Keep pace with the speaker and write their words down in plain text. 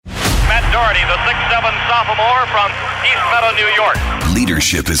Doherty, the 6'7" sophomore from East Meadow, New York.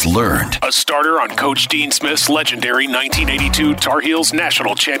 Leadership is learned. A starter on Coach Dean Smith's legendary 1982 Tar Heels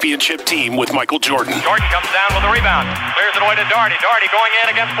National Championship team with Michael Jordan. Jordan comes down with a rebound. Clears it away to Doherty. Doherty going in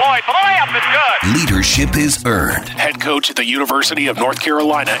against Floyd. For the layup, it's good. Leadership is earned. Head coach at the University of North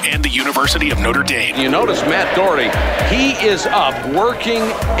Carolina and the University of Notre Dame. You notice Matt Doherty, he is up working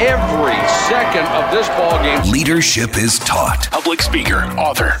every second of this ball game. Leadership is taught. Public speaker,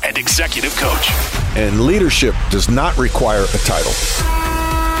 author, and executive coach. And leadership does not require a title.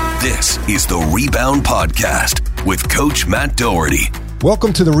 This is the Rebound Podcast with Coach Matt Doherty.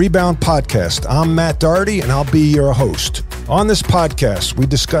 Welcome to the Rebound Podcast. I'm Matt Doherty, and I'll be your host. On this podcast, we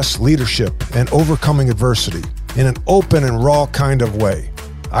discuss leadership and overcoming adversity in an open and raw kind of way.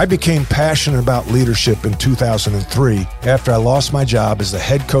 I became passionate about leadership in 2003 after I lost my job as the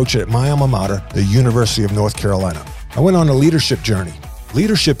head coach at my alma mater, the University of North Carolina. I went on a leadership journey.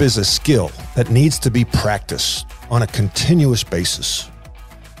 Leadership is a skill that needs to be practiced on a continuous basis.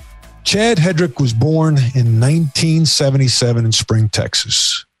 Chad Hedrick was born in 1977 in Spring,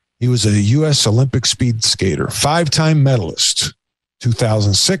 Texas. He was a U.S. Olympic speed skater, 5-time medalist.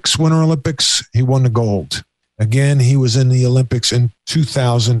 2006 Winter Olympics, he won the gold. Again, he was in the Olympics in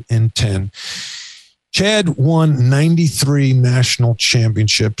 2010. Chad won 93 national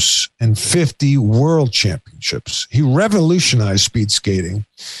championships and 50 world championships. He revolutionized speed skating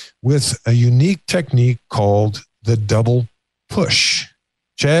with a unique technique called the double push.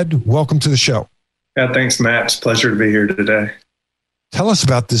 Chad, welcome to the show. Yeah, thanks, Matt. It's a pleasure to be here today. Tell us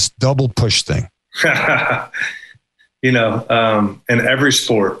about this double push thing. In every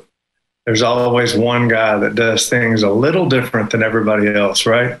sport, there's always one guy that does things a little different than everybody else,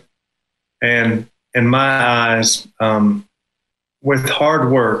 right? And in my eyes, with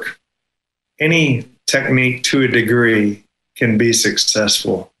hard work, any technique to a degree can be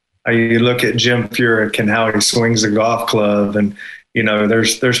successful. You look at Jim Furyk and how he swings a golf club, and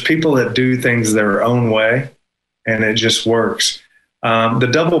there's people that do things their own way, and it just works. The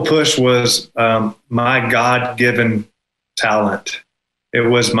double push was my God-given talent. It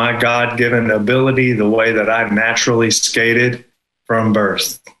was my God-given ability, the way that I naturally skated from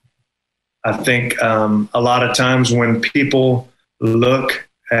birth. I think a lot of times when people look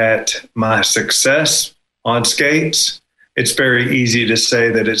at my success on skates, it's very easy to say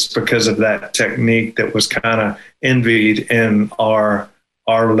that it's because of that technique that was kind of envied in our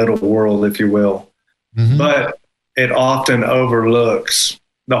little world, if you will. Mm-hmm. But it often overlooks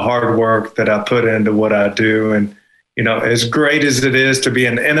the hard work that I put into what I do. And, as great as it is to be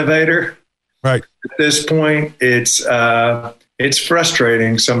an innovator, right, at this point, it's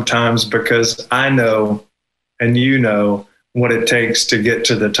frustrating sometimes because I know, and what it takes to get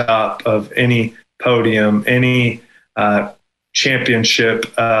to the top of any podium, any championship.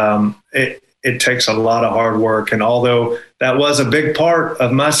 It takes a lot of hard work. And although that was a big part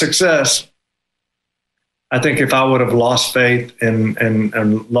of my success, I think if I would have lost faith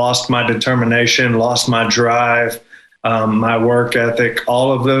and lost my determination, lost my drive, my work ethic,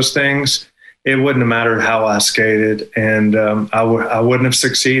 all of those things, it wouldn't have mattered how I skated, and I wouldn't have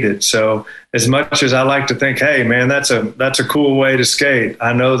succeeded. So as much as I like to think, hey, man, that's a cool way to skate,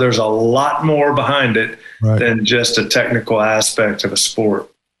 I know there's a lot more behind it than just a technical aspect of a sport.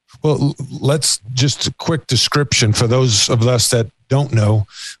 Well, let's just a quick description for those of us that don't know,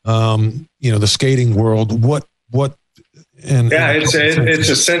 the skating world. It's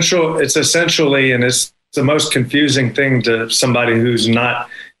essential. It's essentially, and it's the most confusing thing to somebody who's not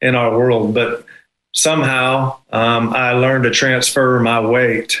in our world, but somehow I learned to transfer my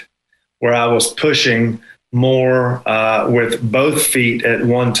weight where I was pushing more with both feet at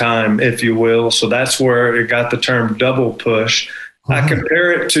one time, if you will. So that's where it got the term double push. I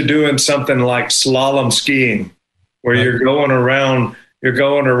compare it to doing something like slalom skiing, where you're going around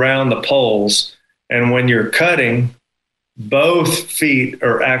the poles, and when you're cutting, both feet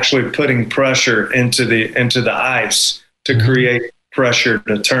are actually putting pressure into the ice to create pressure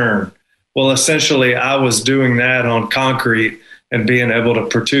to turn. Well, essentially, I was doing that on concrete and being able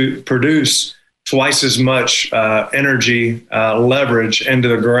to produce twice as much energy leverage into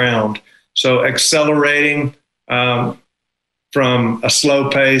the ground. So accelerating from a slow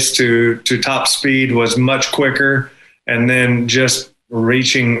pace to top speed was much quicker, and then just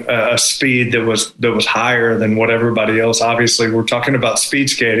reaching a speed that was higher than what everybody else. Obviously, we're talking about speed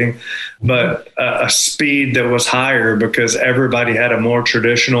skating, but a speed that was higher because everybody had a more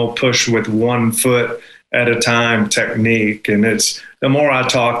traditional push with one foot at a time technique. And it's the more I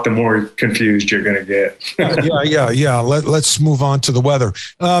talk, the more confused you're going to get. Yeah. Let's move on to the weather.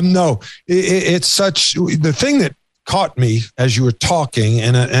 It's such the thing that caught me as you were talking,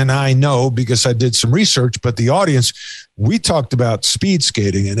 and I know because I did some research, but the audience, we talked about speed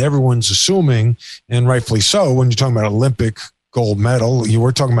skating, and everyone's assuming, and rightfully so, when you're talking about Olympic gold medal, you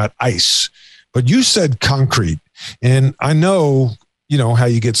were talking about ice. But you said concrete, and I know, how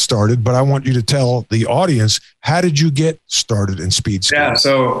you get started, but I want you to tell the audience, how did you get started in speed skating? Yeah,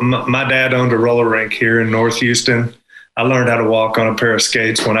 so my dad owned a roller rink here in North Houston. I learned how to walk on a pair of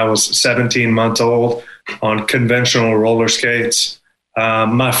skates when I was 17 months old on conventional roller skates.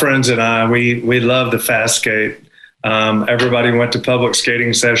 My friends and I, we loved the fast skate. Everybody went to public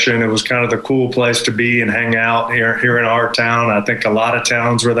skating session. It was kind of the cool place to be and hang out here in our town. I think a lot of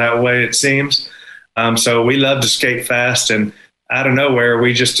towns were that way, it seems. So we loved to skate fast, and out of nowhere,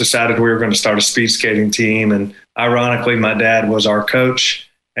 we just decided we were going to start a speed skating team. And ironically, my dad was our coach,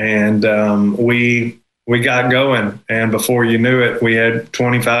 and we got going. And before you knew it, we had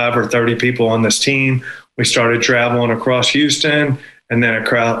 25 or 30 people on this team. We started traveling across Houston and then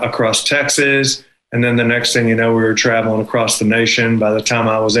across Texas. And then the next thing you know, we were traveling across the nation. By the time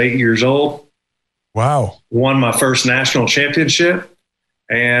I was 8 years old, wow, won my first national championship.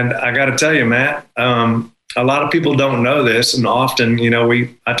 And I got to tell you, Matt, a lot of people don't know this. And often,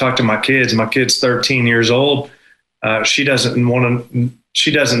 I talk to my kids. My kid's 13 years old. She doesn't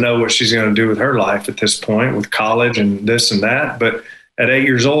know what she's going to do with her life at this point with college and this and that. But at 8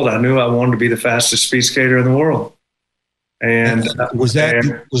 years old, I knew I wanted to be the fastest speed skater in the world. And was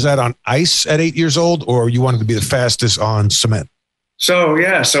that on ice at 8 years old, or you wanted to be the fastest on cement? So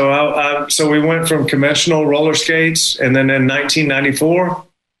we went from conventional roller skates, and then in 1994,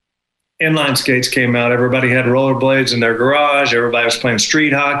 inline skates came out. Everybody had rollerblades in their garage. Everybody was playing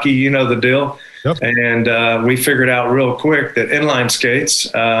street hockey. You know the deal. Yep. And we figured out real quick that inline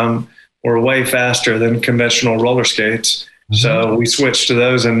skates were way faster than conventional roller skates. Mm-hmm. So we switched to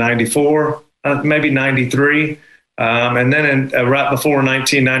those in 94, maybe 93. And then right before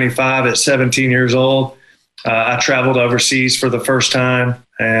 1995, at 17 years old, I traveled overseas for the first time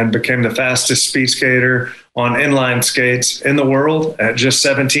and became the fastest speed skater on inline skates in the world at just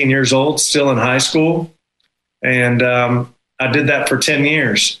 17 years old, still in high school. And I did that for 10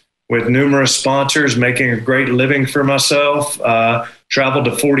 years with numerous sponsors, making a great living for myself, traveled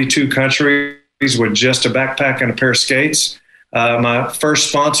to 42 countries with just a backpack and a pair of skates. My first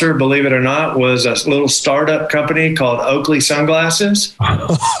sponsor, believe it or not, was a little startup company called Oakley Sunglasses.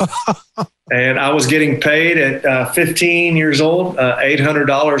 And I was getting paid at 15 years old,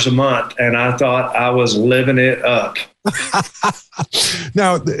 $800 a month. And I thought I was living it up.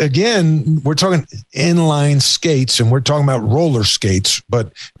 Now, again, we're talking inline skates and we're talking about roller skates,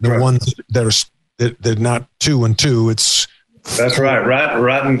 but the ones that they're not 2 and 2. That's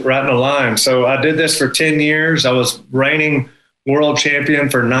right in a line. So I did this for 10 years. I was reigning world champion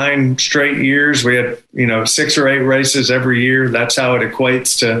for 9 straight years. We had, 6 or 8 races every year. That's how it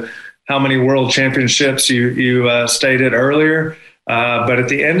equates to how many world championships you stated earlier. But at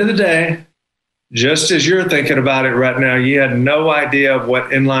the end of the day, just as you're thinking about it right now, you had no idea of what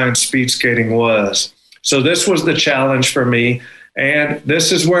inline speed skating was. So this was the challenge for me. And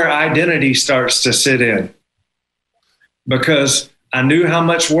this is where identity starts to sit in, because I knew how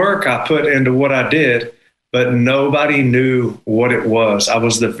much work I put into what I did, but nobody knew what it was. I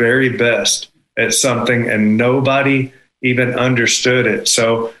was the very best at something and nobody even understood it.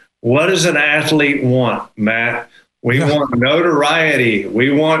 So what does an athlete want, Matt? We want notoriety.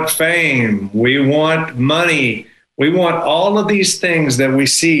 We want fame. We want money. We want all of these things that we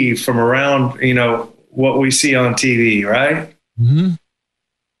see from around, what we see on TV, right? Mm-hmm.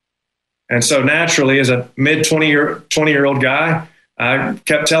 And so naturally, as a mid 20-year-old guy, I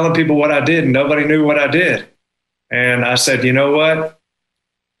kept telling people what I did and nobody knew what I did. And I said, you know what?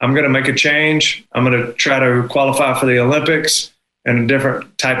 I'm going to make a change. I'm going to try to qualify for the Olympics and a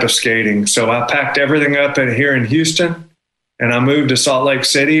different type of skating. So I packed everything up here in Houston and I moved to Salt Lake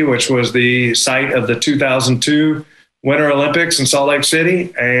City, which was the site of the 2002 Winter Olympics in Salt Lake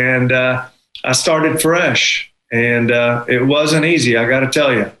City. And I started fresh, and it wasn't easy, I got to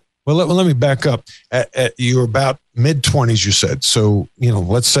tell you. Well, let me back up. You were about mid-20s, you said. So,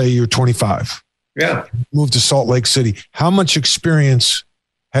 let's say you're 25. Yeah. Moved to Salt Lake City. How much experience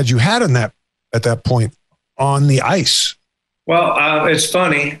had you had at that point on the ice? Well, it's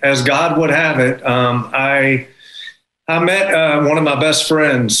funny, as God would have it. I met one of my best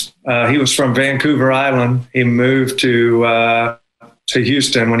friends. He was from Vancouver Island. He moved to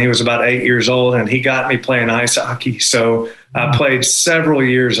Houston when he was about 8 years old, and he got me playing ice hockey. So I played several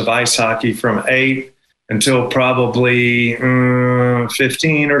years of ice hockey from 8 until probably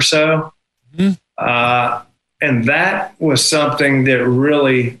 15 or so. Mm-hmm. And that was something that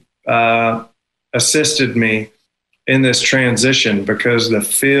really assisted me in this transition because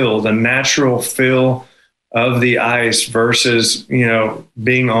the natural feel of the ice versus,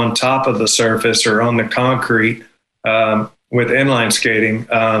 being on top of the surface or on the concrete with inline skating,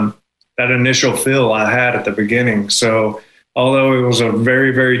 that initial feel I had at the beginning. So although it was a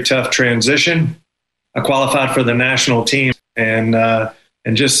very, very tough transition, I qualified for the national team in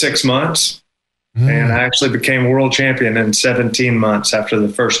just 6 months. And I actually became world champion in 17 months after the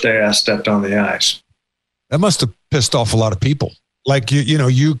first day I stepped on the ice. That must have pissed off a lot of people. Like,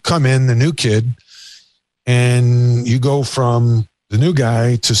 you come in, the new kid, and you go from the new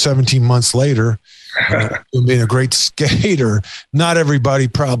guy to 17 months later being a great skater. Not everybody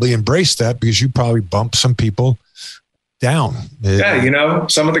probably embraced that because you probably bumped some people down. Yeah,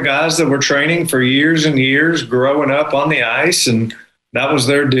 some of the guys that were training for years and years growing up on the ice, and that was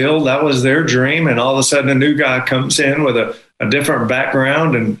their deal. That was their dream. And all of a sudden a new guy comes in with a different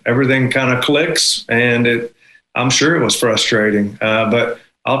background and everything kind of clicks. And I'm sure it was frustrating. But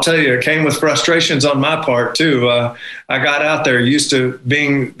I'll tell you, it came with frustrations on my part too. I got out there used to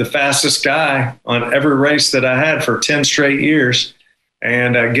being the fastest guy on every race that I had for 10 straight years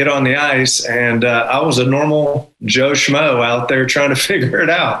and get on the ice. And I was a normal Joe Schmo out there trying to figure it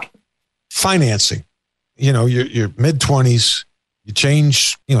out. Financing, your mid-20s, you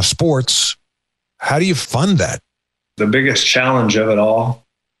change, sports. How do you fund that? The biggest challenge of it all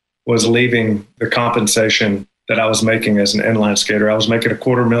was leaving the compensation that I was making as an inline skater. I was making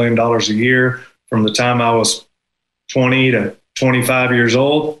 $250,000 a year from the time I was 20 to 25 years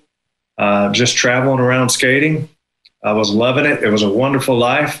old, just traveling around skating. I was loving it. It was a wonderful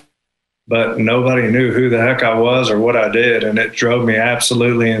life, but nobody knew who the heck I was or what I did. And it drove me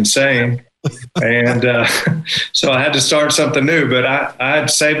absolutely insane. And so I had to start something new, but I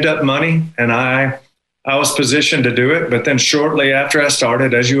had saved up money and I was positioned to do it. But then shortly after I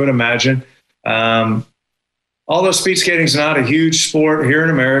started, as you would imagine, although speed skating is not a huge sport here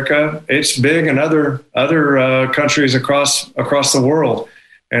in America, it's big in other countries across the world.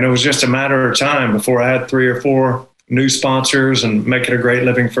 And it was just a matter of time before I had 3 or 4 new sponsors and making a great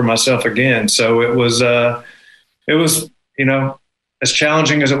living for myself again. So it was as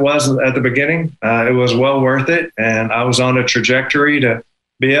challenging as it was at the beginning, it was well worth it. And I was on a trajectory to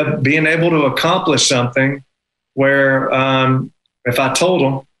being able to accomplish something where if I told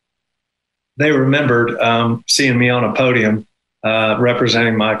them, they remembered seeing me on a podium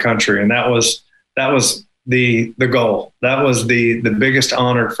representing my country. And that was the goal. That was the biggest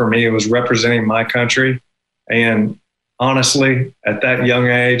honor for me. It was representing my country. And honestly, at that young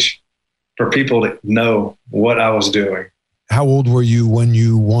age, for people to know what I was doing. How old were you when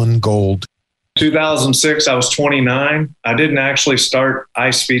you won gold? 2006, I was 29. I didn't actually start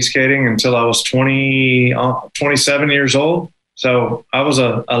ice speed skating until I was 27 years old. So I was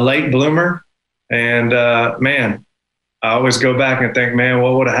a late bloomer. And man, I always go back and think, man,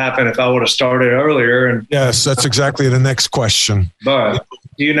 what would have happened if I would have started earlier? And yes, that's exactly the next question. But,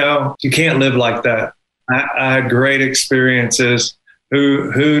 you can't live like that. I had great experiences.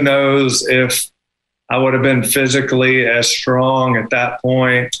 Who knows if I would have been physically as strong at that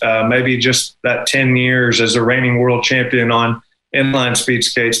point, maybe just that 10 years as a reigning world champion on inline speed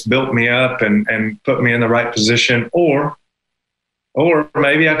skates built me up and put me in the right position. Or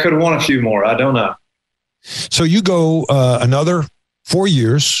maybe I could have won a few more. I don't know. So you go another 4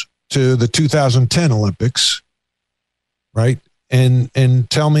 years to the 2010 Olympics, right? And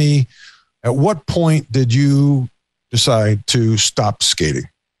tell me, at what point did you decide to stop skating?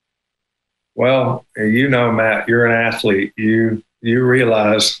 Well, Matt, you're an athlete. You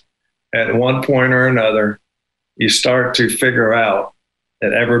realize at one point or another, you start to figure out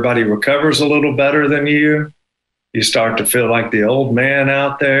that everybody recovers a little better than you. You start to feel like the old man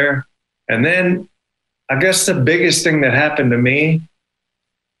out there. And then I guess the biggest thing that happened to me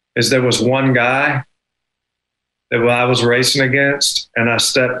is there was one guy that I was racing against, and I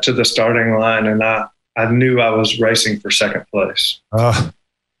stepped to the starting line and I knew I was racing for second place.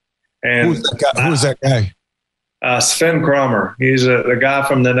 And who was that guy? Sven Kramer. He's a guy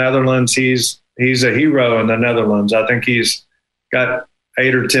from the Netherlands. He's a hero in the Netherlands. I think he's got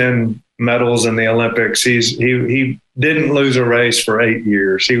 8 or 10 medals in the Olympics. He didn't lose a race for 8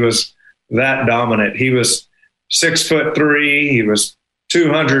 years. He was that dominant. He was 6'3". He was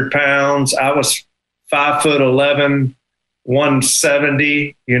 200 pounds. I was 5'11",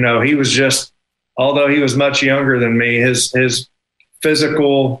 170. He was just, although he was much younger than me, his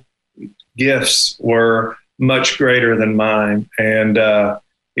physical gifts were much greater than mine. And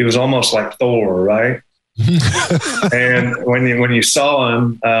he was almost like Thor, right? And when you saw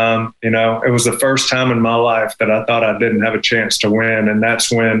him, it was the first time in my life that I thought I didn't have a chance to win. And that's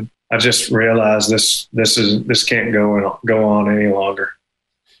when I just realized this can't go on any longer.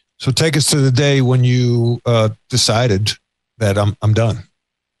 So take us to the day when you decided that I'm done.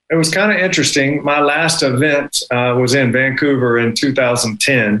 It was kind of interesting. My last event was in Vancouver in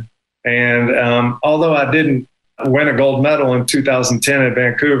 2010. And although I didn't win a gold medal in 2010 at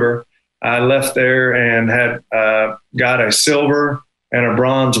Vancouver, I left there and had got a silver and a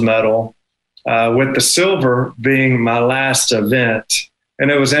bronze medal, with the silver being my last event. And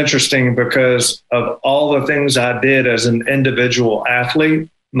it was interesting because of all the things I did as an individual athlete.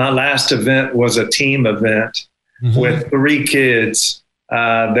 My last event was a team event with 3 kids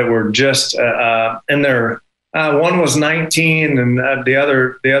that were just in their one was 19 and the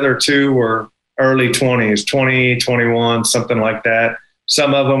other 2 were early 20s, 20, 21, something like that.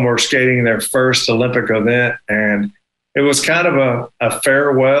 Some of them were skating their first Olympic event, and it was kind of a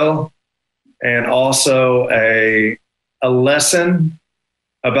farewell and also a lesson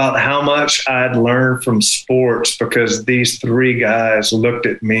about how much I'd learned from sports, because these 3 guys looked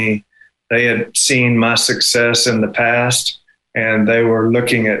at me. They had seen my success in the past, and they were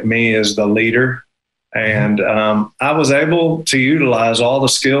looking at me as the leader. And I was able to utilize all the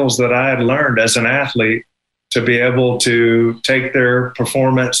skills that I had learned as an athlete to be able to take their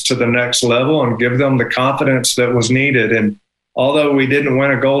performance to the next level and give them the confidence that was needed. And although we didn't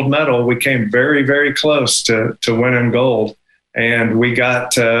win a gold medal, we came very, very close to winning gold. And we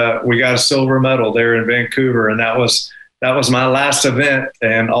got a silver medal there in Vancouver. And that was my last event.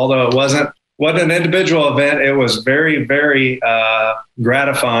 And although it wasn't an individual event, it was very, very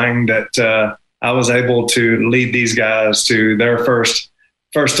gratifying that I was able to lead these guys to their first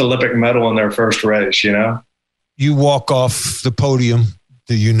Olympic medal in their first race, you know? You walk off the podium.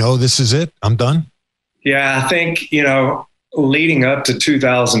 Do you know this is it? I'm done? Yeah, I think, leading up to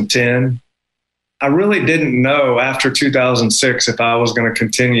 2010, I really didn't know after 2006 if I was going to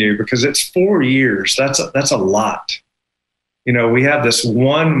continue, because it's 4 years. That's a lot. We have this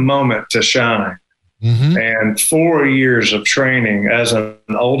one moment to shine. And 4 years of training as an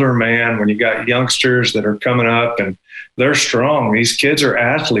older man, when you got youngsters that are coming up and they're strong. These kids are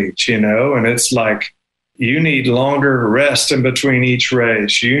athletes, and it's like, you need longer rest in between each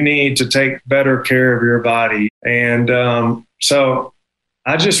race. You need to take better care of your body. And so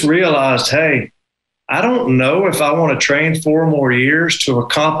I just realized, hey, I don't know if I want to train 4 more years to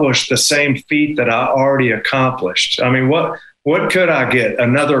accomplish the same feat that I already accomplished. I mean, what could I get?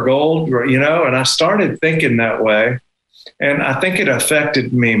 Another gold, And I started thinking that way. And I think it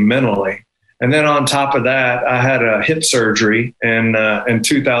affected me mentally. And then on top of that, I had a hip surgery in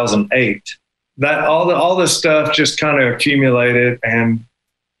 2008. That all this stuff just kind of accumulated. And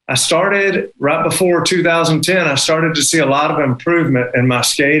I started right before 2010, I started to see a lot of improvement in my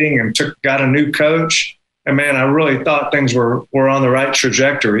skating and got a new coach. And man, I really thought things were on the right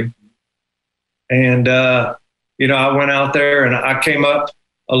trajectory. And, I went out there and I came up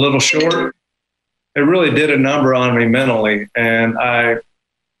a little short. It really did a number on me mentally. And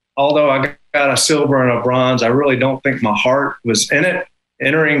although I got a silver and a bronze, I really don't think my heart was in it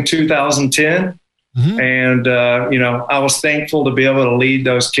entering 2010. And, I was thankful to be able to lead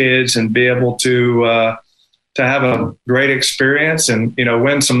those kids and be able to have a great experience and,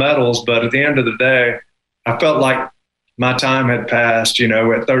 win some medals. But at the end of the day, I felt like my time had passed,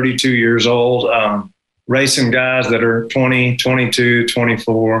 at 32 years old, racing guys that are 20, 22,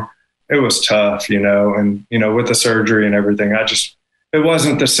 24. It was tough, and, with the surgery and everything, it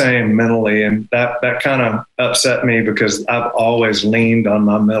wasn't the same mentally. And that kind of upset me, because I've always leaned on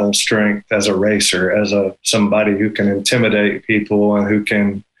my mental strength as a racer, as somebody who can intimidate people and who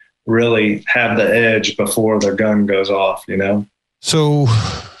can really have the edge before their gun goes off, So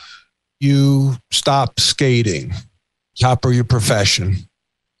you stop skating, top of your profession.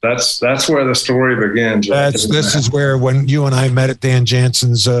 That's where the story begins. This is where, when you and I met at Dan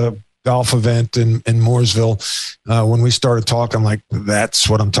Jansen's golf event in Mooresville, when we started talking, I'm like, that's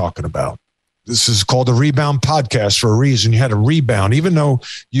what I'm talking about. This is called the Rebound Podcast for a reason. You had to rebound. Even though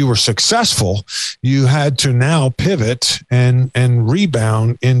you were successful, you had to now pivot and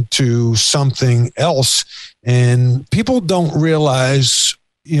rebound into something else. And people don't realize,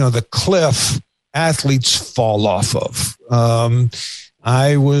 the cliff athletes fall off of.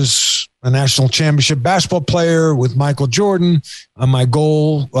 I was a national championship basketball player with Michael Jordan. My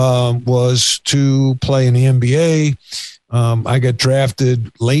goal was to play in the NBA. I got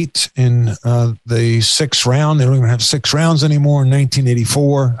drafted late in the 6th round. They don't even have 6 rounds anymore. In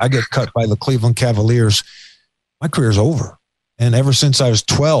 1984, I get cut by the Cleveland Cavaliers. My career's over. And ever since I was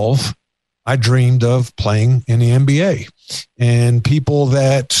 12, I dreamed of playing in the NBA. And people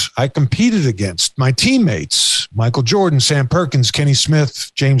that I competed against, my teammates, Michael Jordan, Sam Perkins, Kenny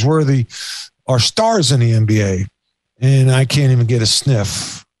Smith, James Worthy, are stars in the NBA. And I can't even get a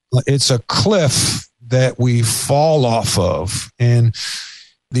sniff. It's a cliff that we fall off of. And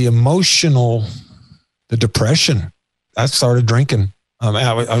the emotional, the depression, I started drinking.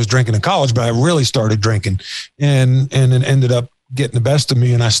 I was drinking in college, but I really started drinking. And it ended up getting the best of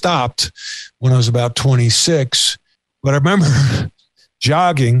me. And I stopped when I was about 26. But I remember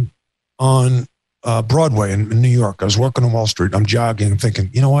jogging on Broadway in New York. I was working on Wall Street. I'm jogging. I'm thinking,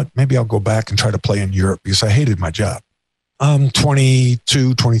 you know what? Maybe I'll go back and try to play in Europe because I hated my job. I'm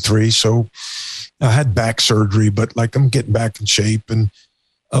 22, 23. So I had back surgery, but like I'm getting back in shape. And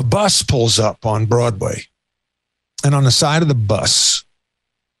a bus pulls up on Broadway. And on the side of the bus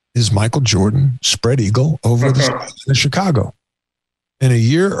is Michael Jordan, spread eagle over the skyline of Chicago. And a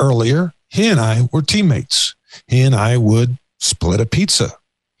year earlier, he and I were teammates. He and I would split a pizza.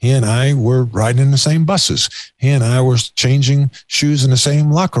 He and I were riding in the same buses. He and I were changing shoes in the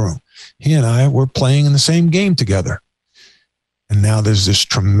same locker room. He and I were playing in the same game together. And now there's this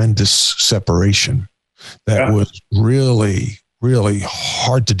tremendous separation that was really, really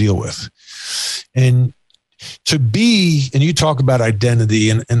hard to deal with. And to be, and you talk about identity,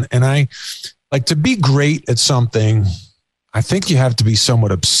 and I like to be great at something, I think you have to be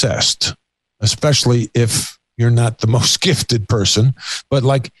somewhat obsessed, especially if you're not the most gifted person. But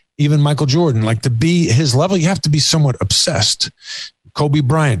like even Michael Jordan, like to be his level, you have to be somewhat obsessed. Kobe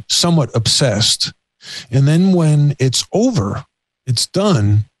Bryant, somewhat obsessed. And then when it's over, it's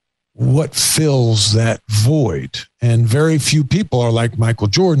done, what fills that void? And very few people are like Michael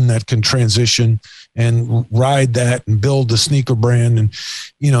Jordan that can transition and ride that and build a sneaker brand and,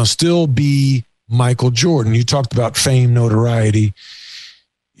 you know, still be Michael Jordan. You talked about fame, notoriety.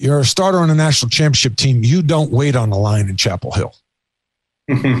 You're a starter on a national championship team. You don't wait on the line in Chapel Hill.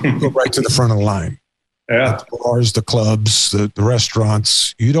 You go right to the front of the line. Yeah. The bars, the clubs, the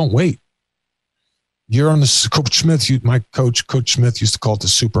restaurants. You don't wait. You're on the Coach Smith. My coach, Coach Smith, used to call it the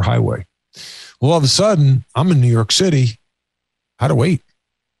super highway. Well, all of a sudden, I'm in New York City. I had to wait.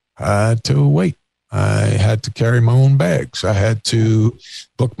 I had to carry my own bags. I had to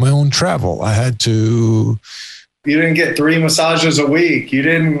book my own travel. I had to. You didn't get 3 massages a week. You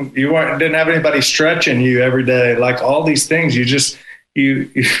didn't have anybody stretching you every day. Like all these things, you just you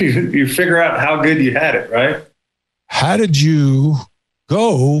figure out how good you had it, right? How did you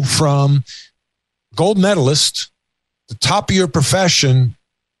go from gold medalist, the top of your profession,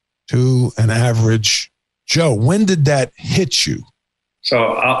 to an average Joe? When did that hit you?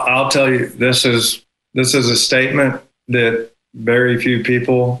 So I'll tell you, this is a statement that very few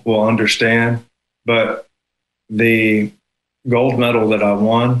people will understand, but the gold medal that I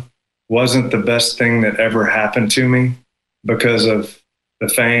won wasn't the best thing that ever happened to me because of the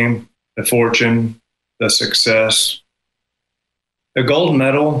fame, the fortune, the success. The gold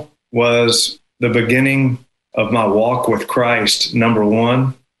medal was the beginning of my walk with Christ, number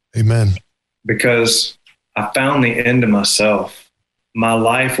one. Amen. Because I found the end of myself. My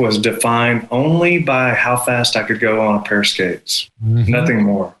life was defined only by how fast I could go on a pair of skates, nothing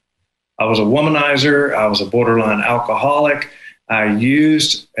more. I was a womanizer. I was a borderline alcoholic. I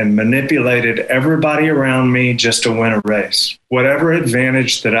used and manipulated everybody around me just to win a race. Whatever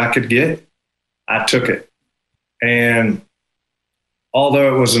advantage that I could get, I took it. And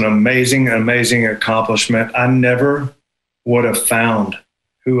although it was an amazing, amazing accomplishment, I never would have found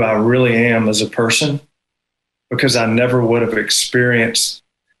who I really am as a person because I never would have experienced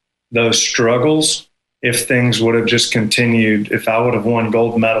those struggles if things would have just continued, if I would have won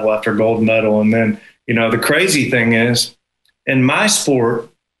gold medal after gold medal. And then, you know, the crazy thing is, in my sport,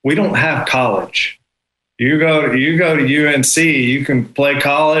 we don't have college. You go to UNC, you can play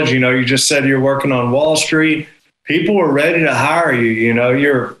college. You know, you just said you're working on Wall Street. People are ready to hire you. You know,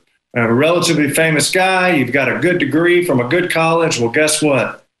 you're a relatively famous guy. You've got a good degree from a good college. Well, guess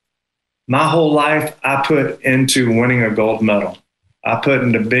what? My whole life, I put into winning a gold medal. I put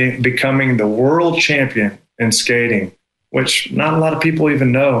into becoming the world champion in skating, which not a lot of people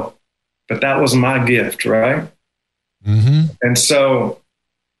even know, but that was my gift, right? Mm-hmm. And so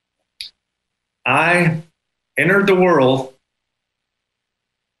I entered the world,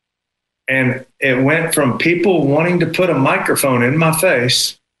 and it went from people wanting to put a microphone in my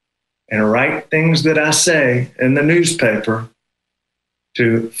face and write things that I say in the newspaper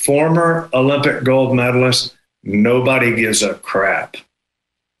to former Olympic gold medalist. Nobody gives a crap.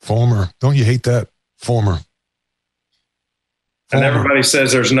 Former. Don't you hate that? Former. And everybody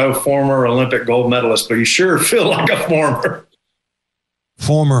says there's no former Olympic gold medalist, but you sure feel like a former.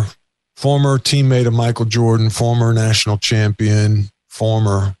 Former. former teammate of Michael Jordan, former national champion,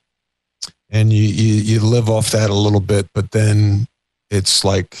 and you live off that a little bit, but then it's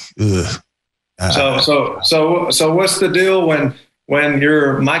like, ugh. So what's the deal when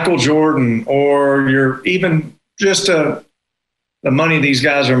you're Michael Jordan, or you're even just the money these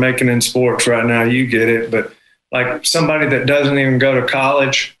guys are making in sports right now? You get it, but like somebody that doesn't even go to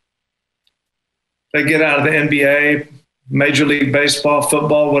college, they get out of the NBA, Major League Baseball,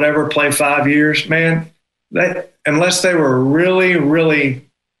 football, whatever, play 5 years, man. Unless they were really, really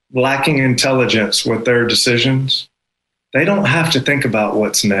lacking intelligence with their decisions, they don't have to think about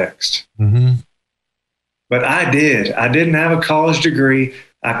what's next. Mm-hmm. But I did. I didn't have a college degree.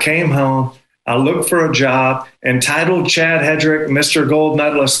 I came home. I looked for a job. Entitled Chad Hedrick, Mr. Gold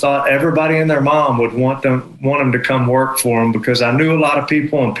Medalist, thought everybody and their mom would want him to come work for him because I knew a lot of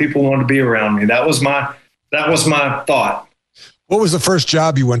people and people wanted to be around me. That was my thought. What was the first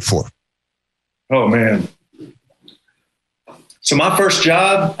job you went for? Oh, man. So my first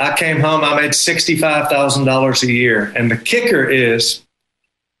job, I came home, I made $65,000 a year. And the kicker is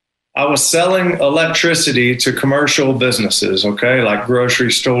I was selling electricity to commercial businesses, okay, like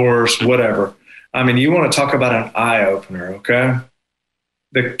grocery stores, whatever. I mean, you want to talk about an eye-opener, okay?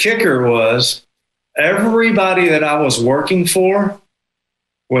 The kicker was everybody that I was working for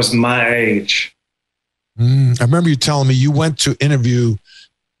was my age. I remember you telling me you went to interview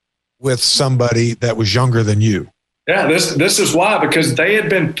with somebody that was younger than you. Yeah, this is why, because they had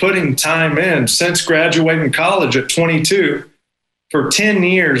been putting time in since graduating college at 22 for 10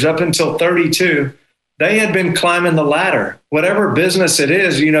 years up until 32. They had been climbing the ladder. Whatever business it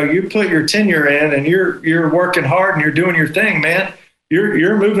is, you put your tenure in and you're working hard and you're doing your thing, man.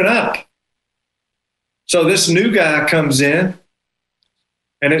 You're moving up. So this new guy comes in,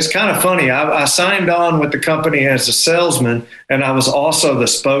 and it's kind of funny. I signed on with the company as a salesman, and I was also the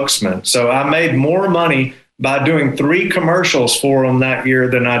spokesman. So I made more money by doing 3 commercials for them that year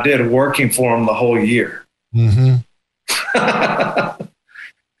than I did working for them the whole year. Mm-hmm.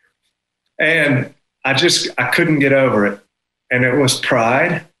 And I couldn't get over it. And it was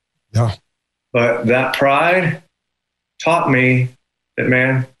pride. Yeah. But that pride taught me that,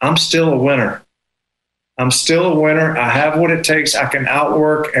 man, I'm still a winner. I'm still a winner. I have what it takes. I can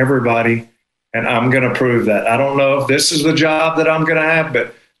outwork everybody, and I'm going to prove that. I don't know if this is the job that I'm going to have,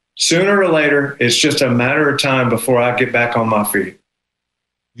 but sooner or later, it's just a matter of time before I get back on my feet.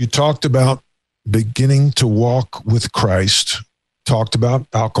 You talked about beginning to walk with Christ, talked about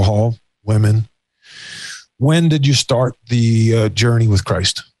alcohol, women. When did you start the journey with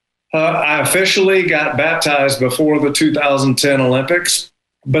Christ? I officially got baptized before the 2010 Olympics,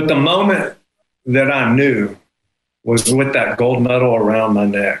 but the moment that I knew was with that gold medal around my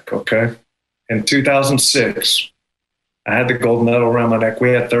neck, okay? In 2006, I had the gold medal around my neck. We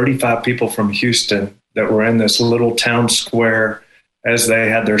had 35 people from Houston that were in this little town square as they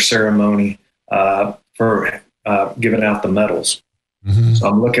had their ceremony for giving out the medals. Mm-hmm. So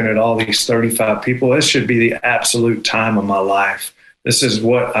I'm looking at all these 35 people. This should be the absolute time of my life. This is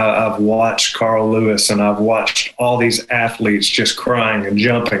what I've watched Carl Lewis, and I've watched all these athletes just crying and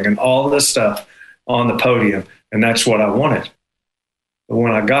jumping and all this stuff on the podium. And that's what I wanted. But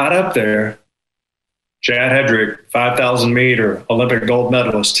when I got up there, Chad Hedrick, 5,000 meter, Olympic gold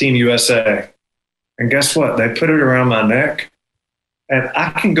medalist, Team USA. And guess what? They put it around my neck. And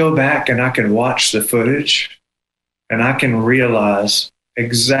I can go back and I can watch the footage and I can realize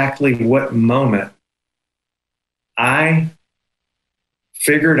exactly what moment I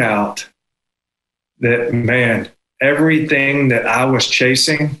figured out that, man, everything that I was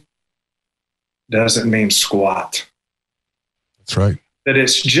chasing doesn't mean squat. That's right. That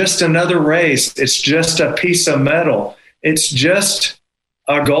it's just another race. It's just a piece of metal. It's just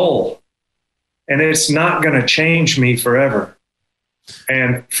a goal. And it's not going to change me forever.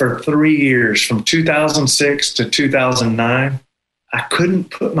 And for 3 years, from 2006 to 2009, I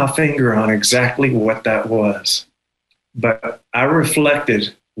couldn't put my finger on exactly what that was. But I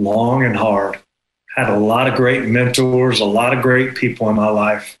reflected long and hard, had a lot of great mentors, a lot of great people in my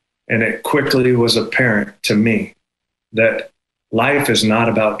life. And it quickly was apparent to me that life is not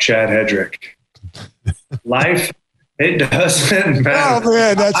about Chad Hedrick. Life, it doesn't matter. Oh,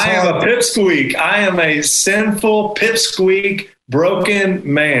 man, that's I am a pipsqueak. I am a sinful pipsqueak,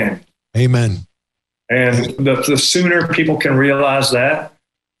 broken man. Amen. And the sooner people can realize that,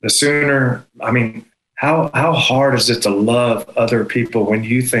 the sooner, I mean, how hard is it to love other people when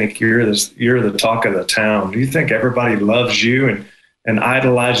you think you're the talk of the town? Do you think everybody loves you and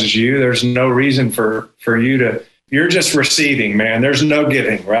idolizes you? There's no reason for you to, you're just receiving, man. There's no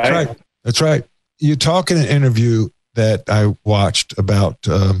giving, right? That's right. You talk in an interview that I watched about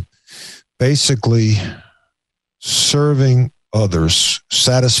basically serving others,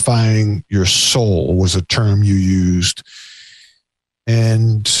 satisfying your soul was a term you used.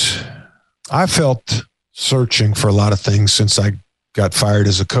 And I felt searching for a lot of things since I got fired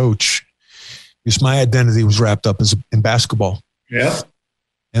as a coach, because my identity was wrapped up in basketball. Yeah.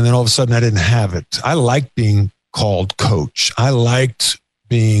 And then all of a sudden I didn't have it. I liked being called coach. I liked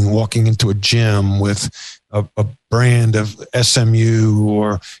walking into a gym with a brand of SMU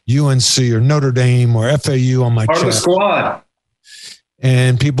or UNC or Notre Dame or FAU on my part chest. of the squad.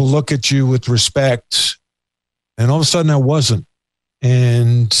 And people look at you with respect. And all of a sudden I wasn't.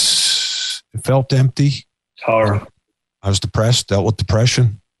 And it felt empty. It's hard. I was depressed, dealt with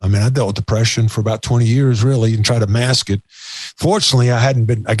depression. I mean, I dealt with depression for about 20 years, really, and tried to mask it. Fortunately, I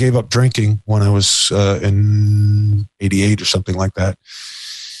gave up drinking when I was in 88 or something like that.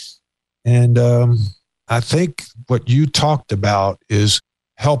 And I think what you talked about is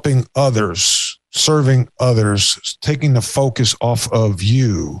helping others, serving others, taking the focus off of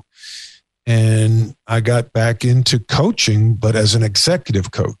you. And I got back into coaching, but as an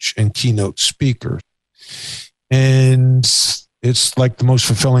executive coach and keynote speaker. And it's like the most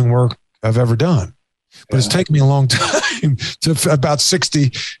fulfilling work I've ever done. But it's taken me a long time, to about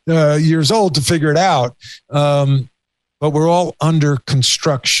 60 years old, to figure it out. But we're all under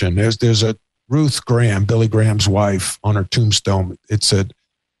construction. There's a Ruth Graham, Billy Graham's wife, on her tombstone. It said,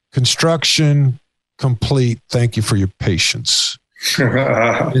 "Construction complete. Thank you for your patience."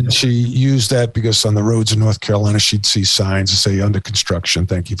 And she used that because on the roads in North Carolina, she'd see signs that say, "Under construction.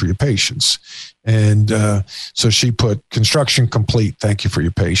 Thank you for your patience." And so she put, "Construction complete. Thank you for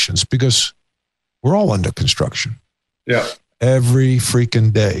your patience," because we're all under construction. Yeah. Every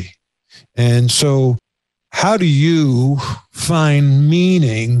freaking day. And so how do you find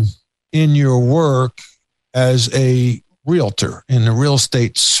meaning in your work as a realtor in the real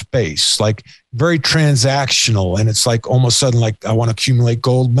estate space? Like, very transactional. And it's like almost sudden, like, I want to accumulate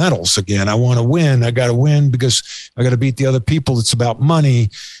gold medals again. I want to win. I got to win because I got to beat the other people. It's about money.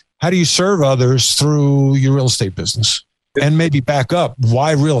 How do you serve others through your real estate business? And maybe back up,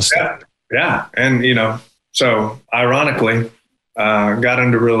 why real estate? Yeah. And, so ironically, got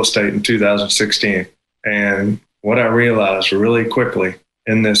into real estate in 2016. And what I realized really quickly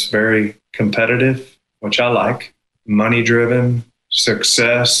in this very competitive, which I like, money-driven,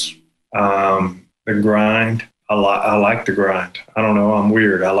 success, the grind. I like the grind. I don't know. I'm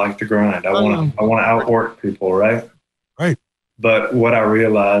weird. I like the grind. I want to outwork people, right? Right. But what I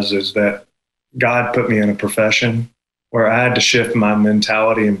realized is that God put me in a profession where I had to shift my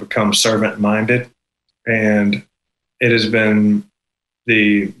mentality and become servant-minded. And it has been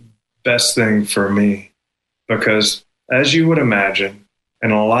the best thing for me because, as you would imagine,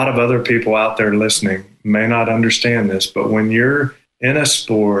 and a lot of other people out there listening may not understand this, but when you're in a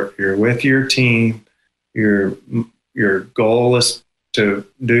sport, you're with your team, your goal is to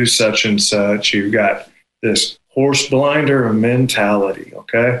do such and such, you've got this horse blinder mentality,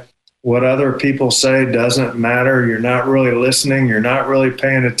 okay? What other people say doesn't matter. You're not really listening. You're not really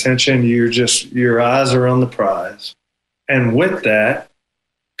paying attention. Your eyes are on the prize. And with that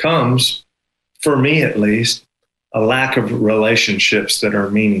comes, for me at least, a lack of relationships that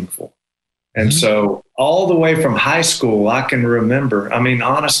are meaningful. And so all the way from high school, I can remember, I mean,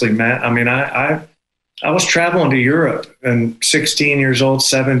 honestly, Matt, I was traveling to Europe and 16 years old,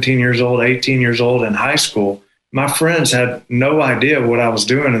 17 years old, 18 years old in high school. My friends had no idea what I was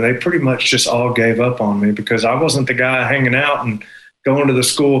doing, and they pretty much just all gave up on me because I wasn't the guy hanging out and going to the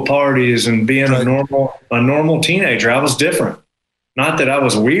school parties and being a normal teenager. I was different. Not that I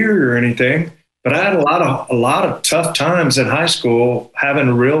was weird or anything, but I had a lot of tough times in high school having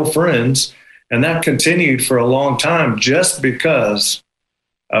real friends, and that continued for a long time just because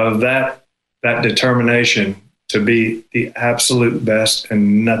of that determination to be the absolute best,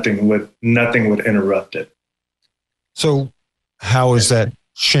 and nothing would interrupt it. So how has that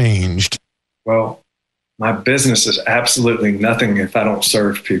changed? Well, my business is absolutely nothing if I don't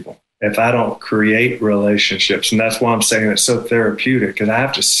serve people, if I don't create relationships. And that's why I'm saying it's so therapeutic, because I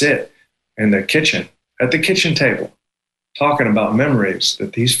have to sit in the kitchen, at the kitchen table, talking about memories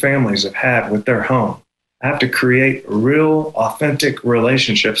that these families have had with their home. I have to create real, authentic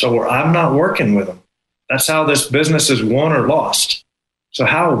relationships, or I'm not working with them. That's how this business is won or lost. So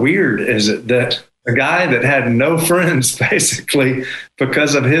how weird is it that a guy that had no friends, basically,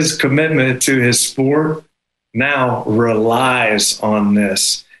 because of his commitment to his sport, now relies on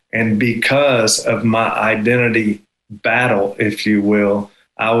this. And because of my identity battle, if you will,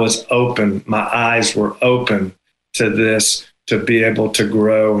 I was open. My eyes were open to this, to be able to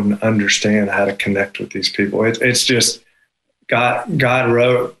grow and understand how to connect with these people. It's just God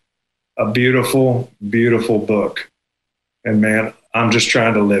wrote a beautiful, beautiful book. And man, I'm just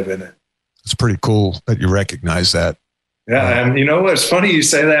trying to live in it. It's pretty cool that you recognize that. Yeah. And you know what? It's funny you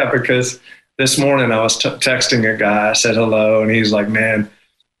say that, because this morning I was texting a guy. I said hello, and he's like, man,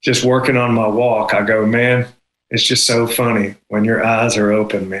 just working on my walk. I go, man, it's just so funny when your eyes are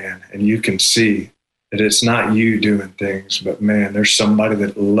open, man, and you can see that it's not you doing things, but man, there's somebody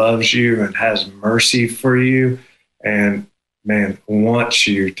that loves you and has mercy for you and, man, wants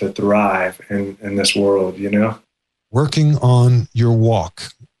you to thrive in this world, you know? Working on your walk.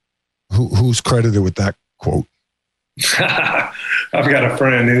 Who's credited with that quote? I've got a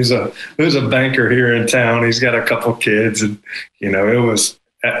friend who's a banker here in town. He's got a couple kids, and, you know,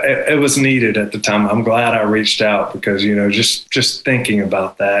 it was needed at the time. I'm glad I reached out, because, you know, just thinking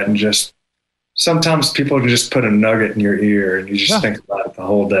about that, and just sometimes people just put a nugget in your ear and you just think about it the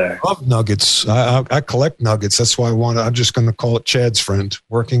whole day. I love nuggets. I collect nuggets. That's why I'm just going to call it Chad's friend,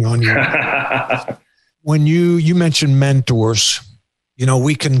 working on you. When you mentioned mentors, you know,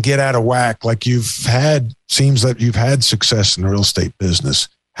 we can get out of whack. Like seems that you've had success in the real estate business.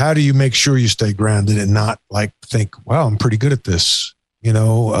 How do you make sure you stay grounded and not like think, wow, I'm pretty good at this, you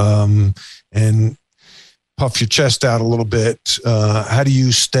know, and puff your chest out a little bit. How do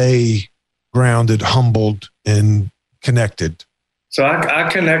you stay grounded, humbled, and connected? So I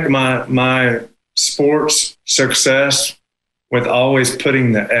connect my sports success with always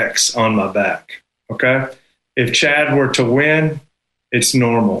putting the X on my back. Okay. If Chad were to win, it's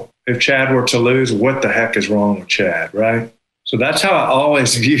normal. If Chad were to lose, what the heck is wrong with Chad? Right. So that's how I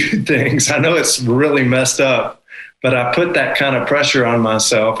always view things. I know it's really messed up, but I put that kind of pressure on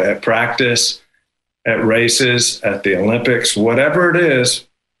myself at practice, at races, at the Olympics, whatever it is,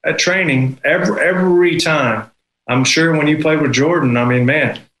 at training, every time. I'm sure when you played with Jordan, I mean,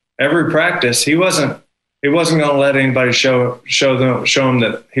 man, every practice, he wasn't going to let anybody show him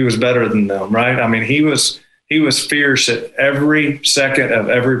that he was better than them, right? I mean, he was fierce at every second of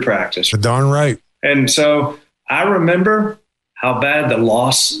every practice. You're darn right. And so I remember how bad the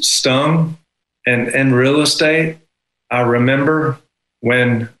loss stung. And in real estate, I remember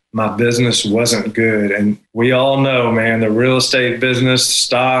when my business wasn't good. And we all know, man, the real estate business,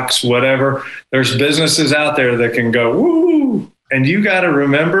 stocks, whatever, there's businesses out there that can go, woo. And you got to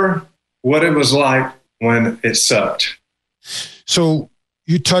remember what it was like when it sucked. So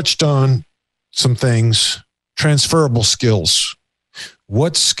you touched on some things, transferable skills.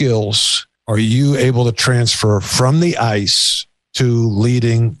 What skills are you able to transfer from the ice to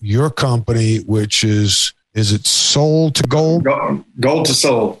leading your company, which is it soul to gold? Gold to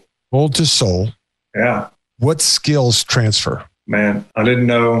soul. Gold to soul. Yeah. What skills transfer? Man, I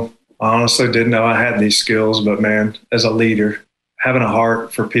honestly didn't know I had these skills, but man, as a leader, having a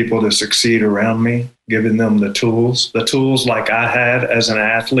heart for people to succeed around me, giving them the tools like I had as an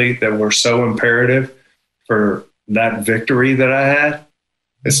athlete that were so imperative for that victory that I had.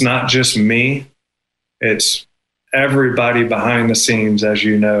 It's not just me. It's everybody behind the scenes. As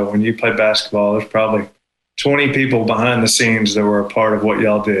you know, when you play basketball, there's probably 20 people behind the scenes that were a part of what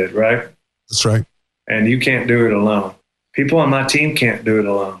y'all did, right? That's right. And you can't do it alone. People on my team can't do it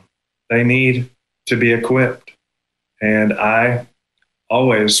alone. They need to be equipped. And I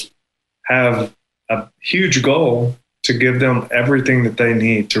always have a huge goal to give them everything that they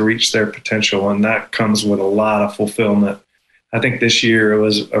need to reach their potential. And that comes with a lot of fulfillment. I think this year it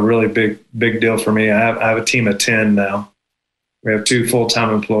was a really big deal for me. I have a team of 10 now. We have 2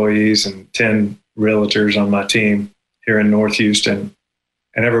 full-time employees and 10 realtors on my team here in North Houston.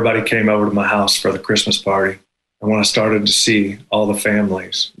 And everybody came over to my house for the Christmas party. And when I started to see all the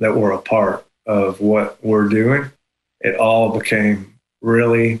families that were a part of what we're doing, it all became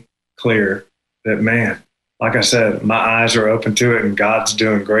really clear that, man, like I said, my eyes are open to it and God's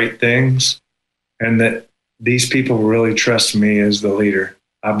doing great things. And that these people really trust me as the leader.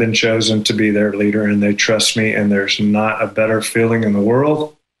 I've been chosen to be their leader and they trust me, and there's not a better feeling in the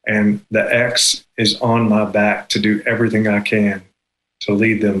world. And the X is on my back to do everything I can to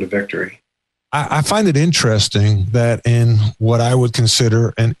lead them to victory. I find it interesting that in what I would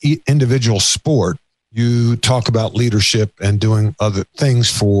consider an individual sport, you talk about leadership and doing other things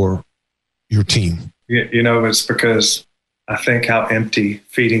for your team. You know, it's because I think how empty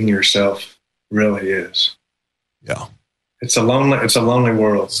feeding yourself really is. Yeah. It's a lonely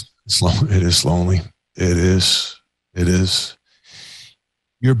world. It is lonely. It is.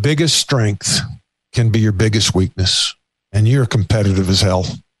 Your biggest strength can be your biggest weakness, and you're competitive as hell.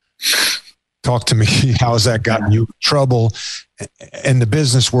 Talk to me. How has that gotten you in trouble in the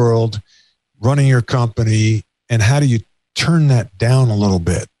business world, running your company, and how do you turn that down a little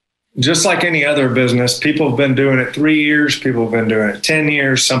bit? just like any other business, people have been doing it 3 years. People have been doing it 10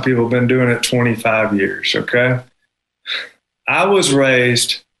 years. Some people have been doing it 25 years. Okay. I was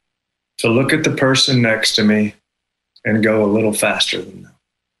raised to look at the person next to me and go a little faster than them.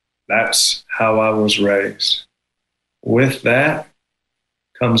 That's how I was raised. With that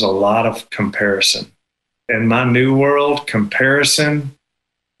comes a lot of comparison. In my new world, comparison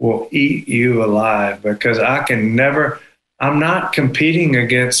will eat you alive, because I'm not competing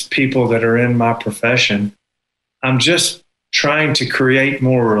against people that are in my profession. I'm just trying to create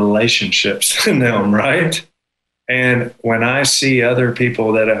more relationships than them, right? And when I see other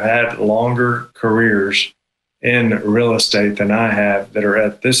people that have had longer careers in real estate than I have, that are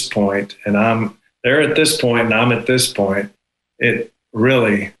at this point, and they're at this point and I'm at this point, it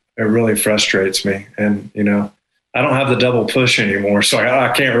really frustrates me. And, I don't have the double push anymore, so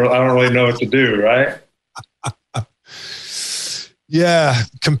I don't really know what to do, right? Yeah,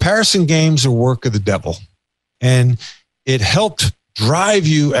 comparison games are work of the devil. And it helped drive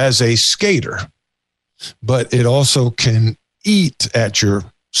you as a skater, but it also can eat at your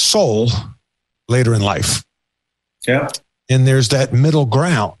soul later in life. Yeah. And there's that middle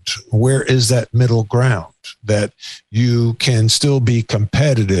ground. Where is that middle ground that you can still be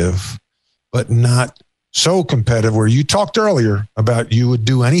competitive, but not so competitive, where you talked earlier about you would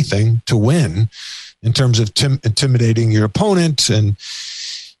do anything to win in terms of intimidating your opponent. And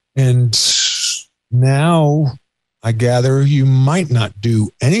now I ate you might not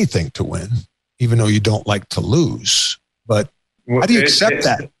do anything to win, even though you don't like to lose. But how do you accept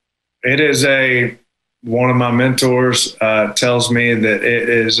that? It is one of my mentors tells me that it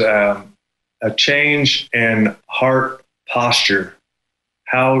is a change in heart posture,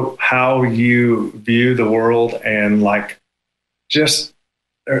 how you view the world, and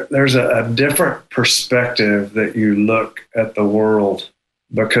there's a different perspective that you look at the world,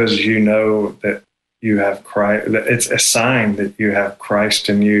 because you know that you have Christ. That it's a sign that you have Christ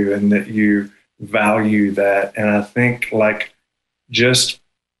in you and that you value that. And I think just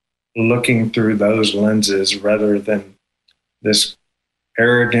looking through those lenses rather than this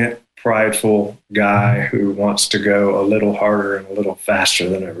arrogant, prideful guy who wants to go a little harder and a little faster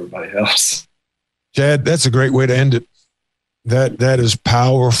than everybody else. Chad, that's a great way to end it. That is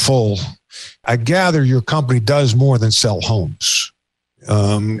powerful. I gather your company does more than sell homes.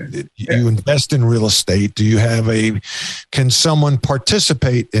 You invest in real estate. Do you have can someone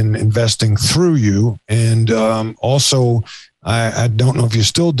participate in investing through you? And also, I don't know if you're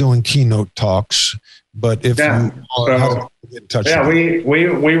still doing keynote talks, but if you are, how do we get in touch with you?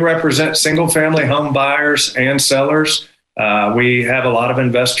 we represent single family home buyers and sellers. We have a lot of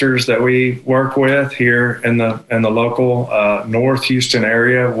investors that we work with here in the local North Houston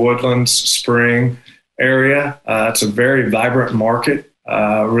area, Woodlands, Spring area. It's a very vibrant market.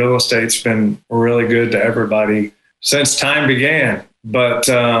 Real estate's been really good to everybody since time began. But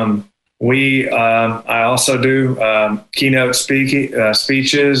I also do keynote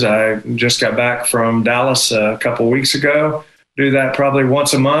speeches. I just got back from Dallas a couple of weeks ago. Do that probably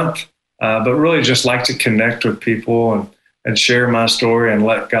once a month, but really just like to connect with people and share my story and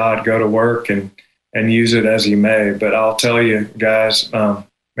let God go to work and use it as he may. But I'll tell you guys,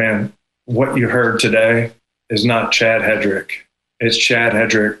 man, what you heard today is not Chad Hedrick. It's Chad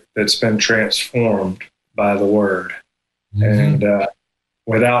Hedrick that's been transformed by the word. Mm-hmm. And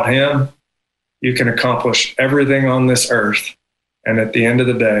without him, you can accomplish everything on this earth. And at the end of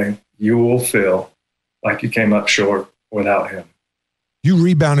the day, you will feel like you came up short without him. You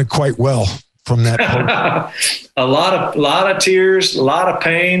rebounded quite well from that. A lot of tears, a lot of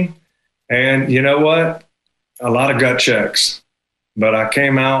pain. And you know what? A lot of gut checks. But I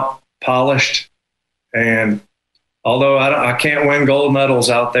came out polished. And although I can't win gold medals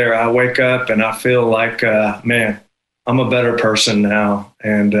out there, I wake up and I feel like, man, I'm a better person now.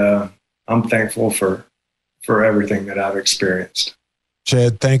 And I'm thankful for everything that I've experienced.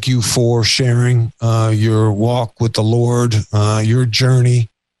 Chad, thank you for sharing your walk with the Lord, your journey,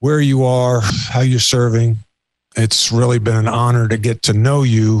 where you are, how you're serving. It's really been an honor to get to know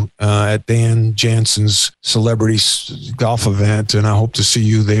you at Dan Jansen's celebrity golf event, and I hope to see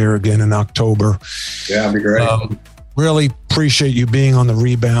you there again in October. Yeah, it'd be great. Really appreciate you being on the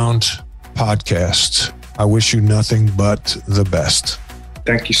Rebound podcast. I wish you nothing but the best.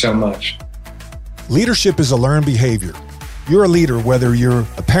 Thank you so much. Leadership is a learned behavior. You're a leader, whether you're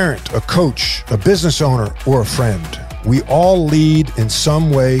a parent, a coach, a business owner, or a friend. We all lead in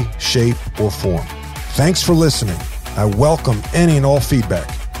some way, shape, or form. Thanks for listening. I welcome any and all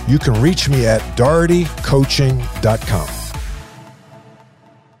feedback. You can reach me at daughertycoaching.com.